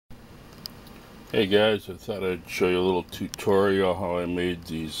Hey guys, I thought I'd show you a little tutorial how I made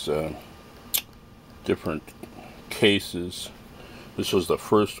these different cases. This was the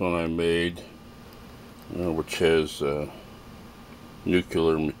first one I made, which has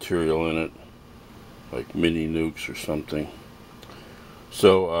nuclear material in it, like mini nukes or something.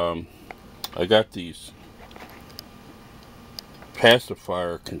 So I got these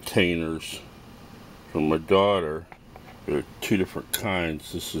pacifier containers from my daughter. There are two different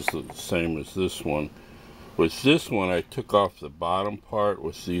kinds. This is the same as this one. With this one, I took off the bottom part.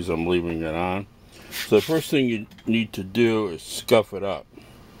 With these, I'm leaving it on. So the first thing you need to do is scuff it up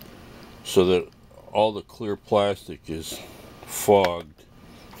so that all the clear plastic is fogged.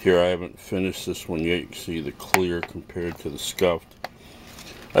 Here, I haven't finished this one yet. You can see the clear compared to the scuffed.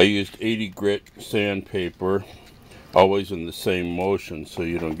 I used 80 grit sandpaper, always in the same motion so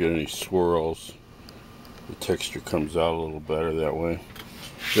you don't get any swirls. The texture comes out a little better that way.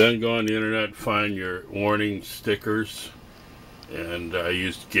 Then go on the internet and find your warning stickers, and I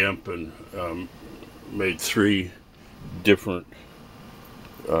used GIMP and made 3 different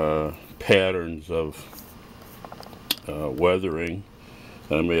patterns of weathering.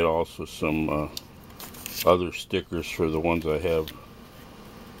 And I made also some other stickers for the ones I have,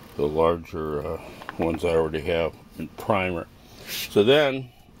 the larger ones I already have in primer. So then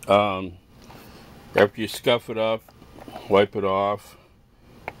after you scuff it up, wipe it off,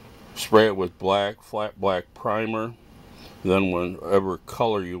 spray it with flat black primer. Then whatever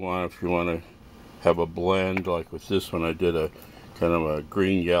color you want, if you want to have a blend, like with this one I did a kind of a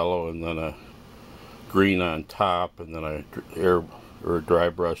green yellow and then a green on top, and then I dry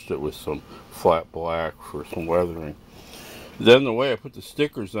brushed it with some flat black for some weathering. Then the way I put the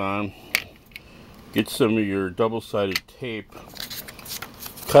stickers on, get some of your double-sided tape,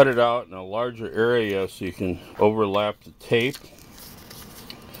 cut it out in a larger area so you can overlap the tape.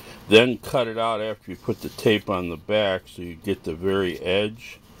 Then cut it out after you put the tape on the back so you get the very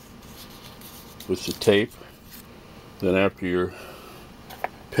edge with the tape. Then after your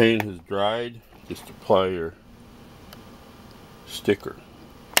paint has dried, just apply your sticker.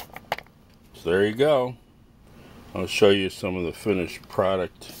 So there you go. I'll show you some of the finished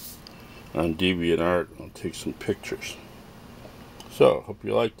product on DeviantArt. I'll take some pictures. So, hope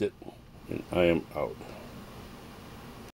you liked it, and I am out.